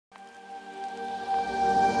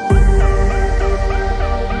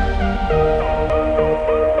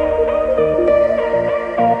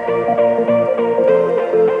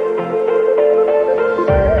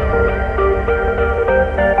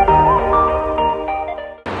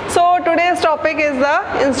topic is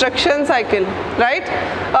the instruction cycle, right?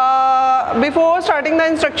 Before starting the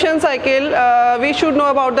instruction cycle, we should know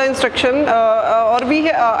about the instruction,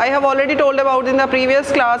 I have already told about in the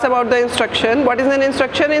previous class about the instruction. What is an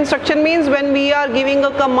instruction? Instruction means when we are giving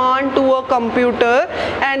a command to a computer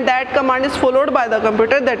and that command is followed by the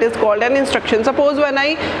computer, that is called an instruction. Suppose when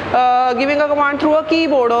I giving a command through a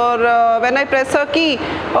keyboard, or when I press a key,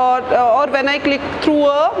 or when I click through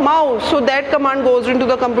a mouse, so that command goes into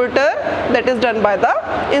the computer, that is done by the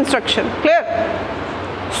instruction. Clear?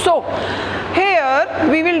 So here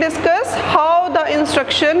we will discuss how the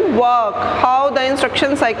instruction work, how the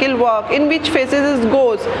instruction cycle work, in which phases it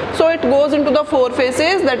goes. So it goes into the 4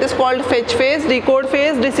 phases, that is called fetch phase, decode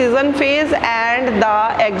phase, decision phase and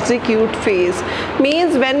the execute phase.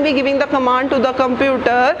 Means when we giving the command to the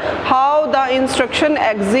computer, how the instruction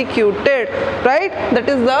executed, right? That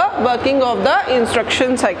is the working of the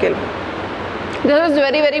instruction cycle. This is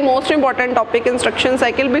very most important topic, instruction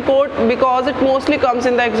cycle, because it mostly comes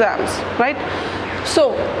in the exams, right?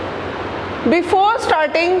 So before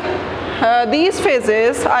starting these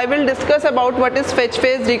phases, I will discuss about what is fetch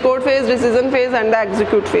phase, decode phase, decision phase and the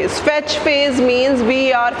execute phase. Fetch phase means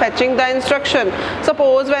we are fetching the instruction.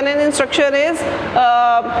 Suppose when an instruction is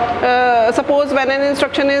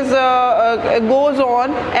goes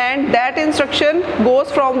on and that instruction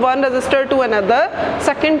goes from one register to another,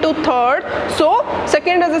 second to third, so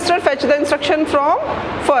second register fetch the instruction from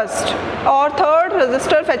first, or third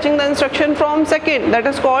register fetching the instruction from second, that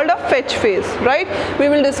is called a fetch phase, right? We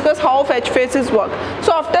will discuss how fetch phases work.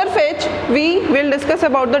 So after fetch we will discuss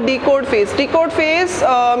about the decode phase. Decode phase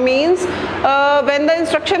means when the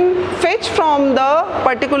instruction fetch from the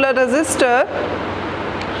particular register,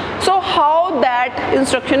 so how that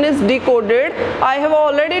instruction is decoded, I have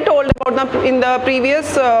already told about in the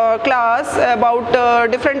previous class about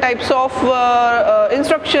different types of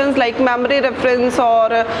instructions like memory reference or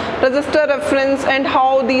register reference and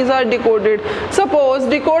how these are decoded. Suppose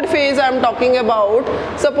decode phase I am talking about.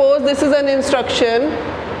 Suppose this is an instruction.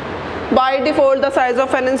 By default the size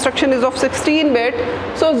of an instruction is of 16 bit.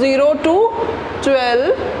 So 0 to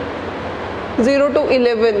 12, 0 to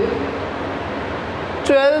 11,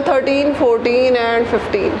 12, 13, 14 and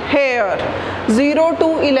 15. Here 0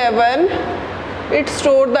 to 11 it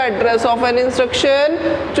store the address of an instruction,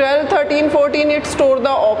 12, 13, 14 it store the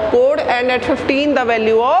opcode, and at 15 the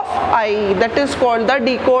value of I. That is called the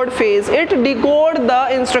decode phase. It decode the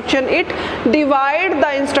instruction, it divide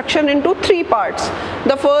the instruction into 3 parts.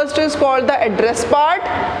 The first is called the address part.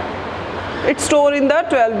 It store in the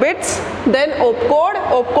 12 bits. Then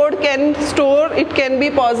opcode can store, it can be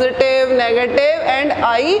positive, negative, and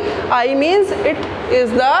I means it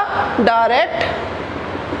is the direct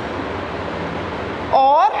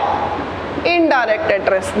or indirect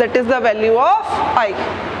address, that is the value of I.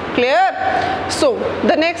 Clear? So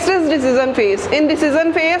the next is decision phase. In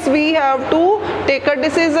decision phase we have to take a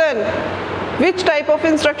decision. Which type of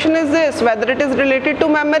instruction is this? Whether it is related to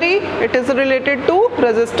memory, it is related to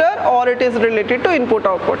register, or it is related to input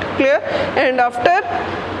output. Clear? And after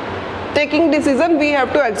taking decision we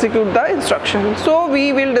have to execute the instruction. So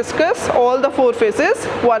we will discuss all the 4 phases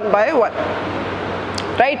one by one.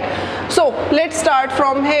 Right? So let's start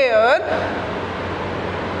from here.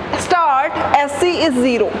 Start SC is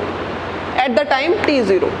 0 at the time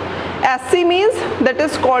T0. SC means that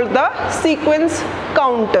is called the sequence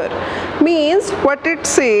counter. Means what it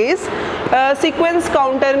says, sequence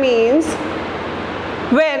counter means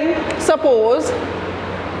when suppose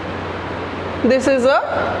this is a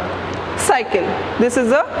cycle,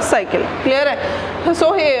 clear?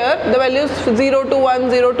 So here the values 0 to 1,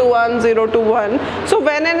 0 to 1, 0 to 1. So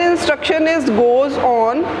when an instruction goes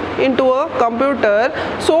on into a computer,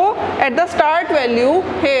 so at the start value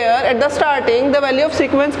here, at the starting the value of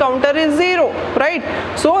sequence counter is 0, right?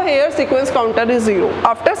 So here sequence counter is 0.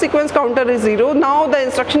 After sequence counter is 0, now the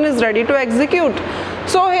instruction is ready to execute.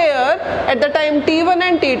 So here at the time T1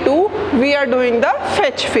 and T2 we are doing the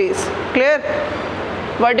fetch phase. Clear?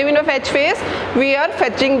 What do you mean by fetch phase? We are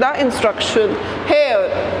fetching the instruction. Here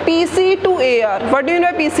PC to AR. What do you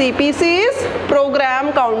mean by PC? PC is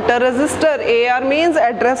program counter register. AR means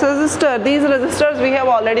address register. These registers we have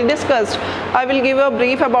already discussed. I will give a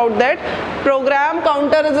brief about that. Program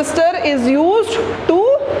counter register is used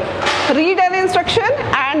to read an instruction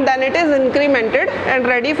and then it is incremented and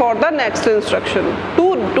ready for the next instruction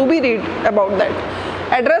to be read about that.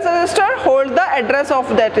 Address register hold the address of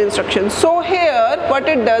that instruction. So here what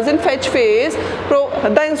it does in fetch phase,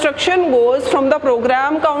 the instruction goes from the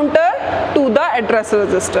program counter to the address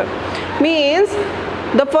register. Means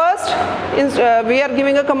The first is we are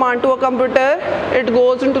giving a command to a computer. It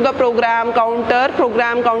goes into the program counter.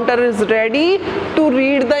 Program counter is ready to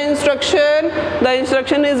read the instruction. The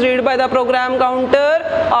instruction is read by the program counter.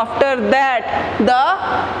 After that,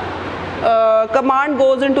 the command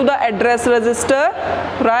goes into the address register,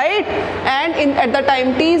 right? And at the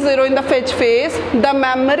time t0 in the fetch phase, the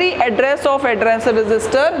memory address of address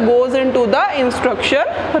register goes into the instruction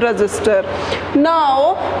register.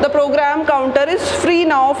 Now the program counter is free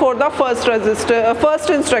now for the first register,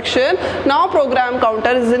 first instruction. Now program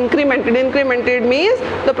counter is incremented. Incremented means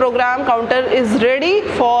the program counter is ready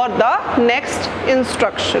for the next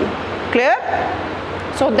instruction. Clear?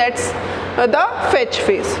 So that's the fetch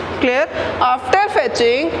phase. Clear? After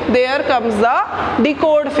fetching, there comes the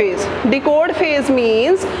decode phase. Decode phase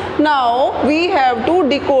means now we have to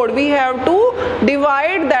decode, we have to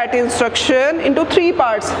divide that instruction into three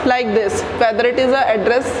parts like this, whether it is an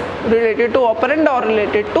address related to operand or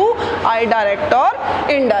related to direct or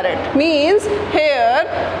indirect. Means here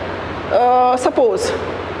suppose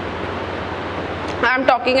I am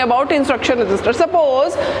talking about instruction register.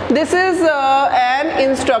 Suppose this is an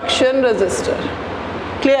instruction register.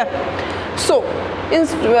 Clear? So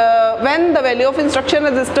when the value of instruction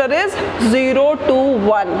register is 0 to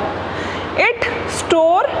 1, it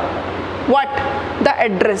store what? The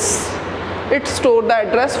address. It store the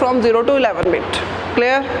address from 0 to 11 bit.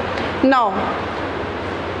 Clear? Now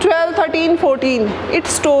 12, 13, 14, it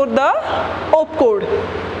store the opcode.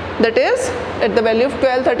 That is, at the value of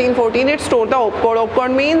 12, 13, 14, it store the opcode.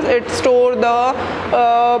 Opcode means it store the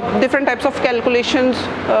different types of calculations,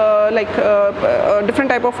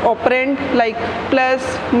 different type of operand like plus,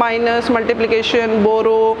 minus, multiplication,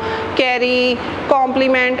 borrow, carry,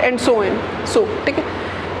 complement, and so on. So, okay.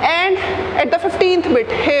 And at the 15th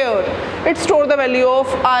bit here, it store the value of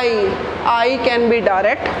I. I can be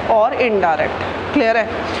direct or indirect. Clear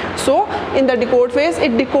hai? So in the decode phase,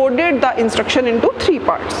 it decoded the instruction into three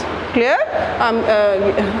parts. Clear? I'm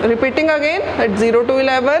repeating again. At 0 to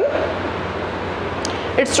 11,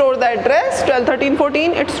 it stored the address. 12, 13,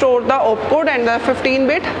 14, it stored the opcode, and the 15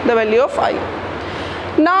 bit the value of I.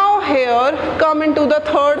 Now here come into the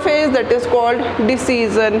third phase, that is called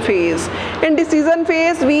decision phase. In decision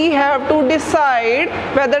phase, we have to decide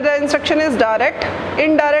whether the instruction is direct,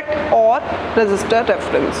 indirect, or register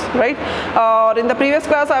reference, right? In the previous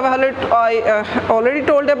class, I already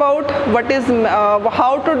told about what is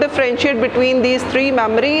how to differentiate between these three: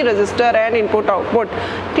 memory, register, and input output.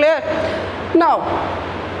 Clear? Now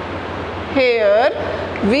here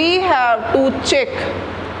we have to check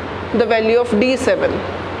the value of D7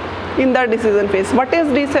 in the decision phase. What is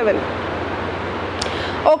D7?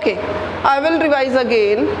 Okay, I will revise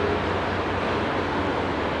again.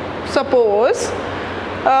 Suppose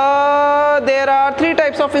there are three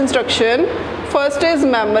types of instruction. First is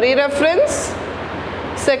memory reference,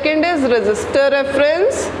 second is register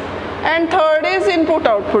reference, and third is input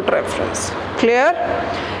output reference. Clear?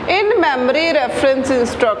 In memory reference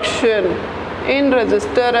instruction, in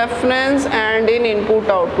register reference, and in input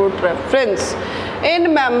output reference.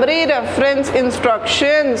 In memory reference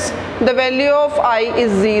instructions, the value of I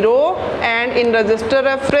is 0, and in register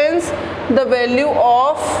reference, the value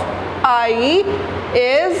of I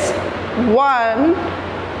is 1.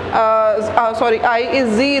 I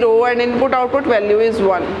is 0, and input output value is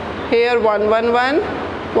 1. Here 1 1 1,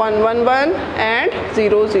 1 1 1, and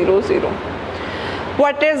 0 0 0.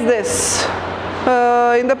 What is this?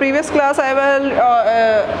 In the previous class, I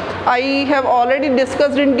have already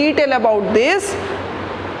discussed in detail about this.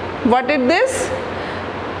 What is this?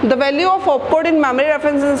 The value of opcode in memory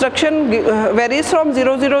reference instruction varies from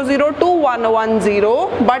 0 0 0 to 1 1 0,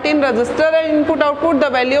 but in register and input output, the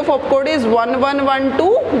value of opcode is 1 1 1 to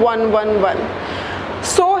 1 1 1.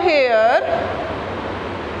 So here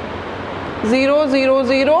 0 0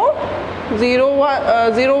 0, 0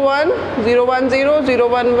 1 0 1 0 1 0, 0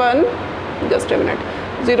 1 1. Just a minute.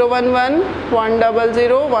 0 1 1, 1 0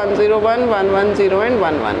 0, 1 0 1, 1 1 0, and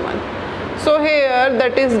 1 1 1. So here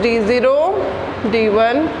that is D0,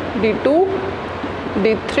 D1, D2,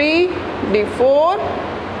 D3, D4,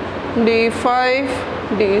 D5,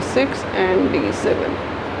 D6, and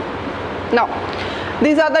D7. Now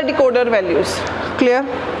these are the decoder values. Clear?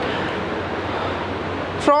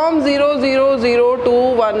 From 0 0 0 to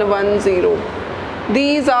 1 1 0.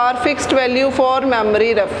 These are fixed value for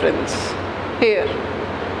memory reference. Here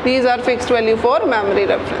these are fixed value for memory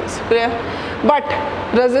reference. Clear? But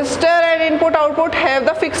register and input output have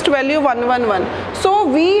the fixed value 1 1 1. So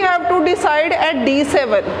we have to decide at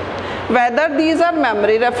D7 whether these are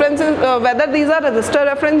memory references, whether these are register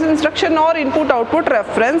reference instruction or input output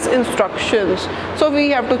reference instructions. So we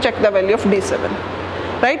have to check the value of D7.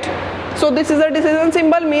 right? So this is a decision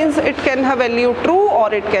symbol, means it can have value true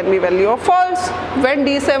or it can be value of false. When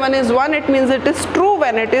D7 is 1, it means it is true.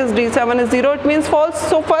 When it is D7 is 0, it means false.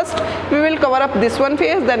 So first we will cover up this one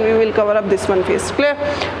phase, then we will cover up this one phase. Clear?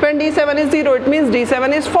 When D7 is 0, it means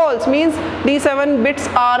D7 is false, means D7 bits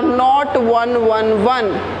are not 1 1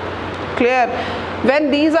 1. Clear?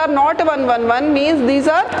 When these are not 1 1 1, means these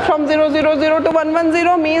are from 0 0 0 to 1 1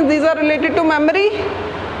 0, means these are related to memory,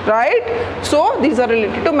 right? So these are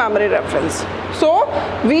related to memory reference. So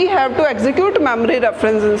we have to execute memory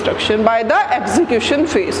reference instruction by the execution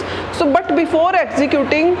phase. So but before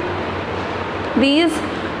executing these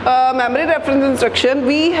memory reference instruction,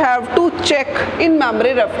 we have to check in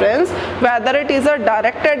memory reference whether it is a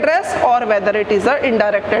direct address or whether it is a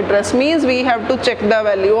indirect address, means we have to check the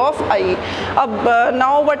value of I.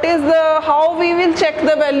 Now what is the, how we will check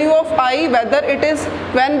the value of I, whether it is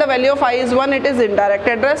when the value of I is 1 it is indirect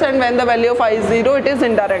address, and when the value of I is 0 it is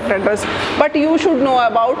indirect address. But you should know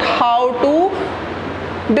about how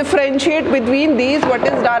to differentiate between these, what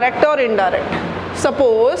is direct or indirect.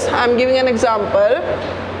 Suppose I am giving an example.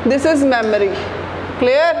 This is memory,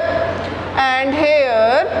 clear? And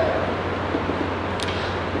here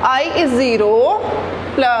I is 0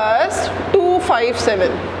 plus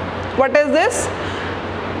 257. What is this?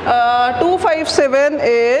 257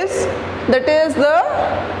 is, that is the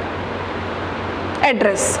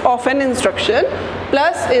address of an instruction,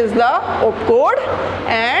 plus is the opcode,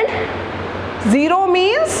 and 0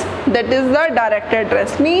 means that is the direct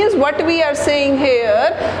address. Means what we are saying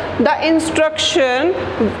here, the instruction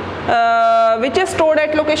which is stored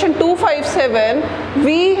at location 257,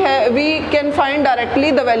 we can find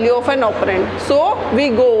directly the value of an operand. So we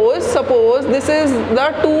goes, suppose this is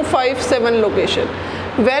the 257 location.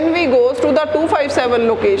 When we goes to the 257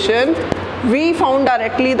 location, we found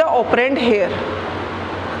directly the operand here.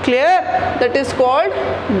 Clear? That is called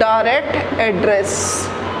direct address.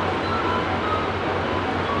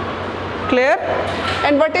 Clear?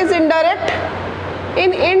 And what is indirect?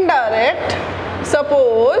 In indirect,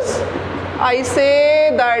 suppose I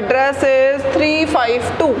say the address is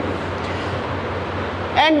 352,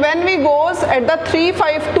 and when we goes at the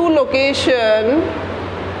 352 location,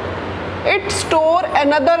 it store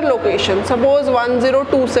another location, suppose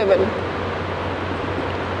 1027,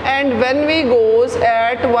 and when we goes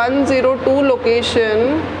at 102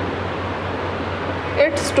 location,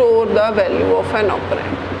 it store the value of an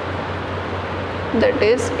operand. That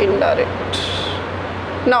is indirect.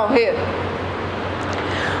 Now here,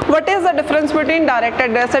 what is the difference between direct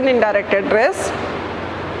address and indirect address?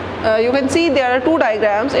 You can see there are two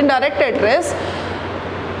diagrams. In direct address,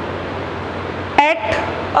 at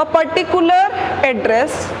a particular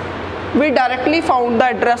address we directly found the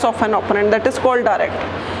address of an operand, that is called direct.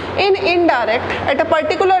 In indirect, at a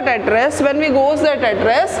particular address, when we goes that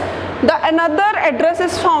address, the another address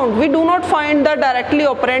is found. We do not find the directly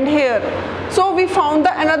operand here. So we found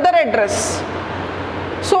the another address.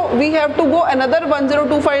 So we have to go another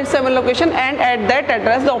 10257 location, and at that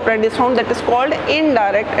address the operand is found, that is called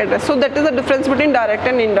indirect address. So that is the difference between direct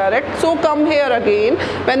and indirect. So come here again,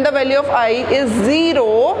 when the value of I is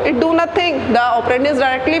 0, it do nothing. The operand is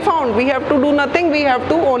directly found. We have to do nothing. We have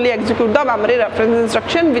to only execute the memory reference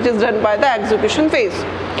instruction, which is done by the execution phase.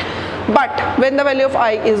 But when the value of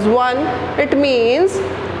I is 1, it means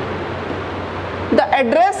the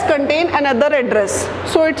address contain another address.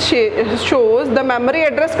 So it shows the memory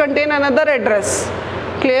address contain another address.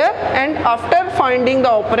 Clear? And after finding the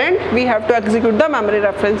operand, we have to execute the memory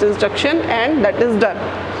reference instruction, and that is done.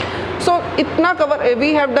 So itna cover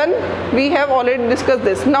we have done. We have already discussed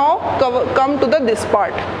this. Now come to this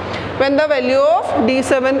part. When the value of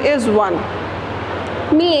D7 is 1,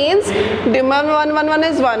 means D111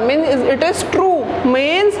 is 1, means it is true,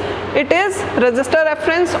 means it is register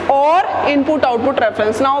reference or input output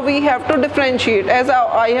reference. Now we have to differentiate, as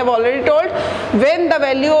I have already told. When the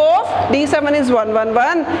value of D7 is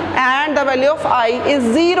 111 and the value of I is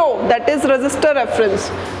 0, that is register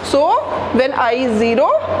reference. So when I is 0,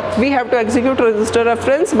 we have to execute register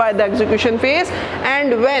reference by the execution phase,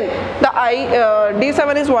 and when the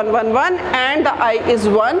D7 is 111 and the I is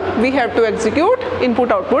 1, we have to execute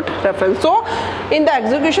input output reference. So in the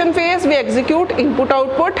execution phase, we execute input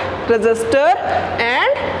output, register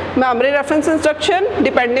and memory reference instruction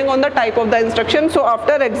depending on the type of the instruction. So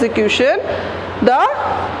after execution, the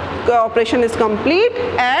operation is complete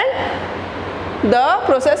and the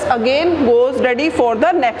process again goes ready for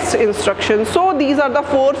the next instruction. So these are the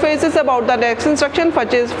 4 phases about the next instruction.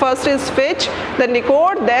 First is fetch, then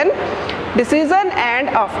decode, then decision, and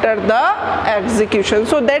after the execution.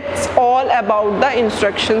 So that's all about the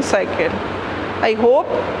instruction cycle. I hope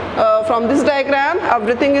from this diagram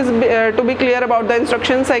everything is to be clear about the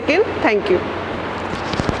instruction cycle. Thank you.